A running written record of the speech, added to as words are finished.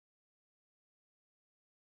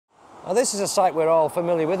Now this is a sight we're all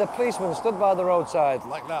familiar with, a policeman stood by the roadside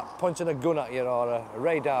like that, pointing a gun at you, or a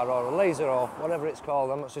radar, or a laser, or whatever it's called,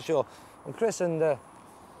 I'm not so sure. And Chris and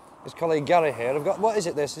his colleague Gary here have got, what is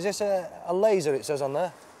it this? Is this a laser it says on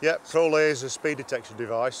there? Yep, Pro Laser speed detection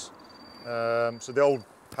device. So the old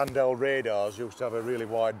handheld radars used to have a really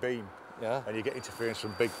wide beam. Yeah. And you get interference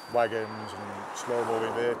from big wagons and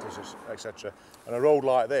slow-moving vehicles, etc. And a road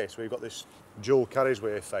like this, where you've got this dual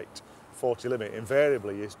carriageway effect, 40 limit,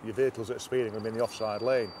 invariably your vehicles that are speeding will be in the offside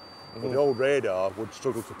lane. But the old radar would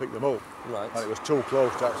struggle to pick them up. Right. And it was too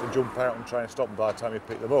close to actually jump out and try and stop them by the time you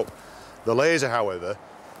pick them up. The laser, however,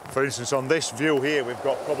 for instance, on this view here, we've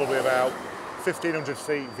got probably about 1,500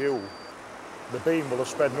 feet view. The beam will have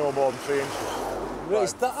spread no more than 3 inches. Really,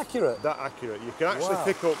 it's that accurate? That accurate. You can actually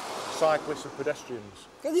pick up cyclists and pedestrians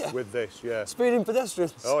with this, yeah. Speeding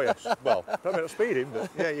pedestrians? Oh yes, well, probably not speeding, but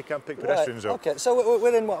yeah, you can pick pedestrians up. Okay, so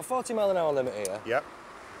we're in what, 40 mile an hour limit here? Yep.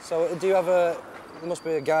 So do you have there must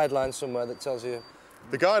be a guideline somewhere that tells you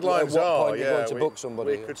the guidelines at what point you're going to we, book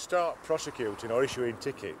somebody? We could start prosecuting or issuing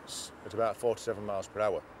tickets at about 47 miles per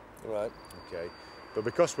hour. Right. Okay, but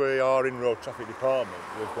because we are in road traffic department,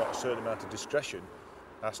 we've got a certain amount of discretion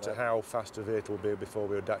as to how fast a vehicle will be before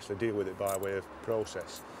we would actually deal with it by way of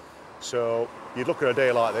process. So you'd look at a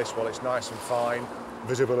day like this, well, it's nice and fine,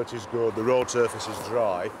 visibility is good, the road surface is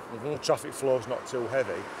dry, the traffic flow is not too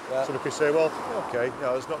heavy. Yeah. So we could say, well, okay, you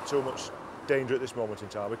know, there's not too much danger at this moment in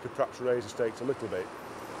time. We could perhaps raise the stakes a little bit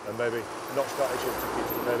and maybe not start issuing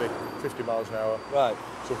tickets to maybe 50 miles an hour, right,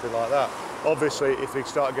 something like that. Obviously, if we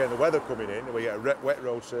start getting the weather coming in, and we get a wet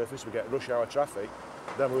road surface, we get rush hour traffic,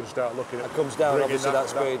 then we'll start looking at... It comes down, obviously, that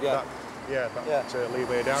speed, yeah. That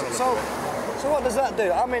leeway down a little bit. So what does that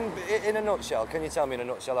do? I mean, in a nutshell, can you tell me in a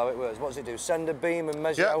nutshell how it works? What does it do? Send a beam and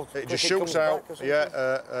measure how quick it just shoots out,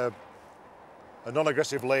 a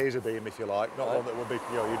non-aggressive laser beam, if you like, not one that would be,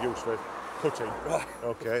 you know, you'd use for cutting. Right.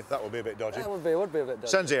 Okay, that would be a bit dodgy. That would be a bit dodgy.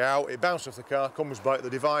 Sends it out, it bounces off the car, comes back, the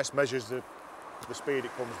device measures the speed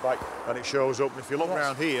it comes back, and it shows up. And if you look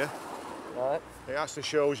round here, it actually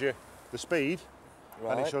shows you the speed,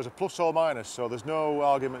 and it shows a plus or minus, so there's no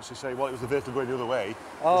arguments to say, well, it was the vehicle going the other way.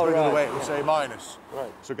 Oh, the other way, it would say minus.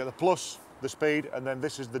 Right. So get the plus, the speed, and then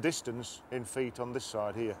this is the distance in feet on this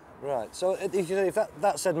side here. Right, so if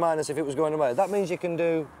that said minus if it was going away, that means you can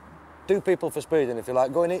do people for speeding, if you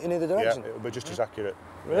like, going in either direction? Yeah, it'll be just as accurate.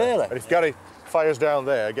 Really? Yeah. And if Gary fires down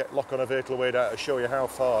there, lock on a vehicle away down to show you how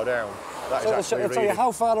far down that is actually it'll tell you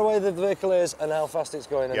how far away the vehicle is and how fast it's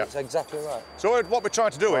going, and it's exactly right. So what we're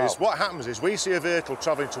trying to do is, what happens is, we see a vehicle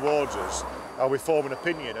travelling towards us, and we form an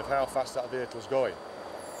opinion of how fast that vehicle's going.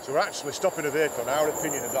 So we're actually stopping a vehicle on our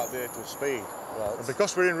opinion of that vehicle's speed. Right. And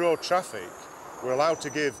because we're in road traffic, we're allowed to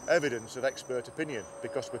give evidence of expert opinion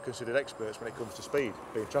because we're considered experts when it comes to speed,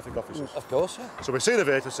 being traffic officers. Of course, yeah. So we see the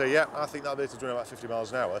vehicle and say, yeah, I think that vehicle's doing about 50 miles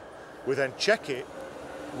an hour. We then check it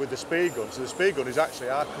with the speed gun. So the speed gun is actually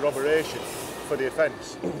our corroboration for the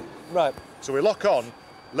offence. Right. So we lock on,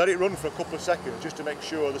 let it run for a couple of seconds just to make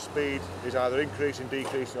sure the speed is either increasing,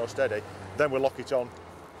 decreasing or steady. Then we lock it on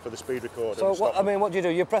for the speed recorder. So what do you do?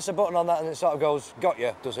 You press a button on that and it sort of goes, got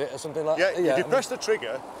you, does it, or something like that? Yeah, you press the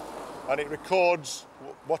trigger, and it records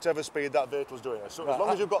whatever speed that vehicle's doing. So as long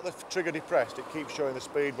as you've got the trigger depressed, it keeps showing the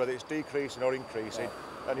speed, whether it's decreasing or increasing,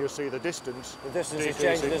 and you'll see the distance. The distance is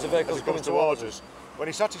changing as the vehicle's coming towards us. When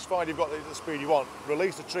you're satisfied you've got the speed you want,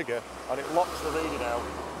 release the trigger, and it locks the reading out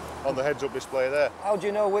on the heads-up display there. How do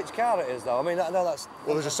you know which car it is, though? I mean, I know that's...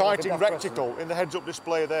 Well, there's a sighting reticle in the heads-up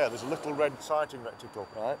display there. There's a little red sighting reticle.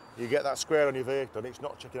 Right. You get that square on your vehicle, and it's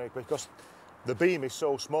not checking anything because the beam is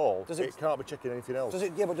so small, it can't be checking anything else.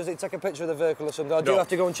 But does it take a picture of the vehicle or something? Or do you have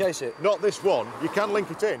to go and chase it? Not this one. You can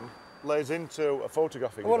link it in, lays into a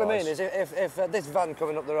photographing device. What I mean is, if this van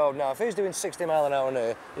coming up the road now, if he's doing 60 mile an hour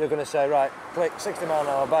near, you're going to say, right, click 60 mile an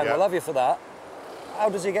hour ban, we'll have you for that. How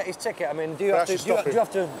does he get his ticket? I mean, do you have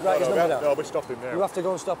to write his number down? No, we stop him now. You have to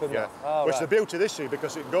go and stop him now? Oh, Which is the beauty of this,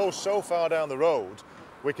 because it goes so far down the road,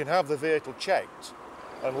 we can have the vehicle checked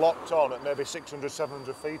and locked on at maybe 600,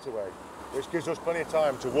 700 feet away, which gives us plenty of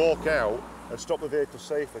time to walk out and stop the vehicle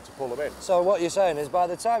safely to pull them in. So what you're saying is, by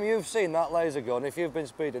the time you've seen that laser gun, if you've been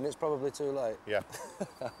speeding, it's probably too late? Yeah.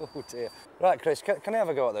 Oh dear. Right, Chris, can I have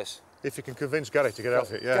a go at this? If you can convince Gary to get out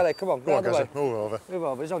of it, yeah. Gary, come on, go on, Gary, move over. Move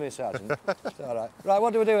over, he's only a sergeant. It's all right. Right,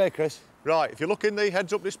 what do we do here, Chris? Right, if you look in the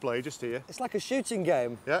heads-up display just here. It's like a shooting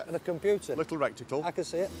game in a computer. Little reticle. I can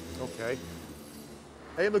see it. Okay.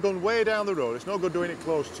 Aim the gun way down the road. It's no good doing it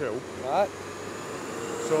close to. Right.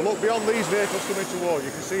 So look beyond these vehicles coming toward you.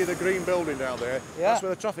 You can see the green building down there. Yeah. That's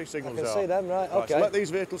where the traffic signals are. I can see them, right, okay. So let these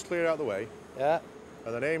vehicles clear out the way. Yeah.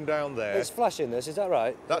 And then aim down there. It's flashing this, is that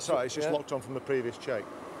right? That's right, it's just locked on from the previous check.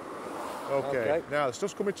 Okay. Now the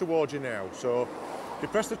stuff's coming towards you now, so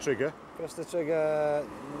depress the trigger. Press the trigger.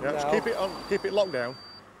 Yeah, just keep it on. Keep it locked down.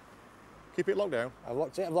 Keep it locked down. I've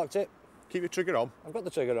locked it. I've locked it. Keep your trigger on. I've got the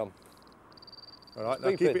trigger on. All right. Now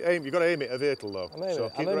keep it aimed. You've got to aim it at the vehicle though. So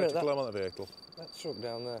keep the reticle on the vehicle. That truck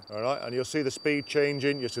down there. All right, and you'll see the speed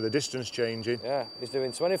changing. You'll see the distance changing. Yeah, he's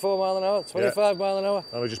doing 24 mile an hour, 25 mile an hour.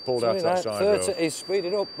 And we just pulled out to that side 30. road. He's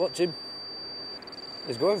speeding up. Watch him.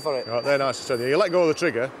 He's going for it. Right, they're nice and steady. You let go of the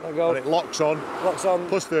trigger, Let go. and it locks on. Locks on.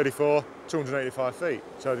 Plus 34, 285 feet.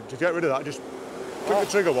 So to get rid of that, just click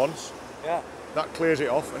the trigger once. Yeah. That clears it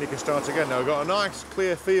off, and you can start again. Now we've got a nice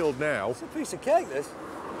clear field now. It's a piece of cake, this.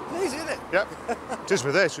 It's easy, isn't it? Yep. It is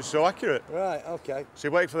with this. It's so accurate. Right. Okay. So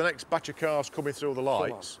you wait for the next batch of cars coming through the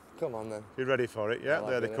lights. Come on then. You're ready for it, yeah?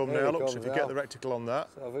 There they come now. Look, so if you get the reticle on that.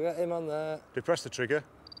 So if we get him on there. Depress the trigger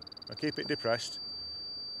and keep it depressed.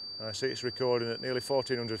 And I see it's recording at nearly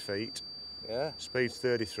 1,400 feet. Yeah. Speed's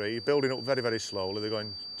 33. You're building up very, very slowly. They're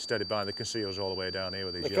going steady by. They can see us all the way down here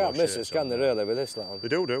with these yellow shirts. They can't miss us, can they, really, with this lot on? They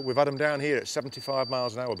do. We've had them down here at 75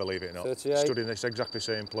 miles an hour, believe it or not. 38. Stood in this exactly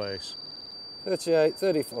same place. 38,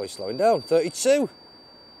 34, he's slowing down. 32.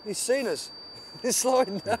 He's seen us. He's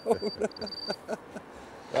slowing down.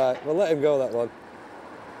 Right, we'll let him go, that one.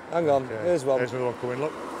 Hang on, here's one. Here's another one coming,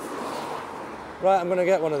 look. Right, I'm going to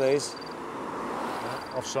get one of these.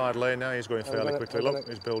 Offside lane now, he's going fairly quickly, look.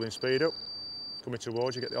 He's building speed up. Coming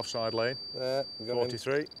towards you, get the offside lane. Yeah,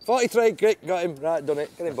 43. 43, great, got him. Right, done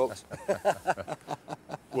it. Get him booked.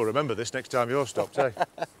 We'll remember this next time you're stopped, eh?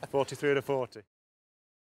 43 to 40.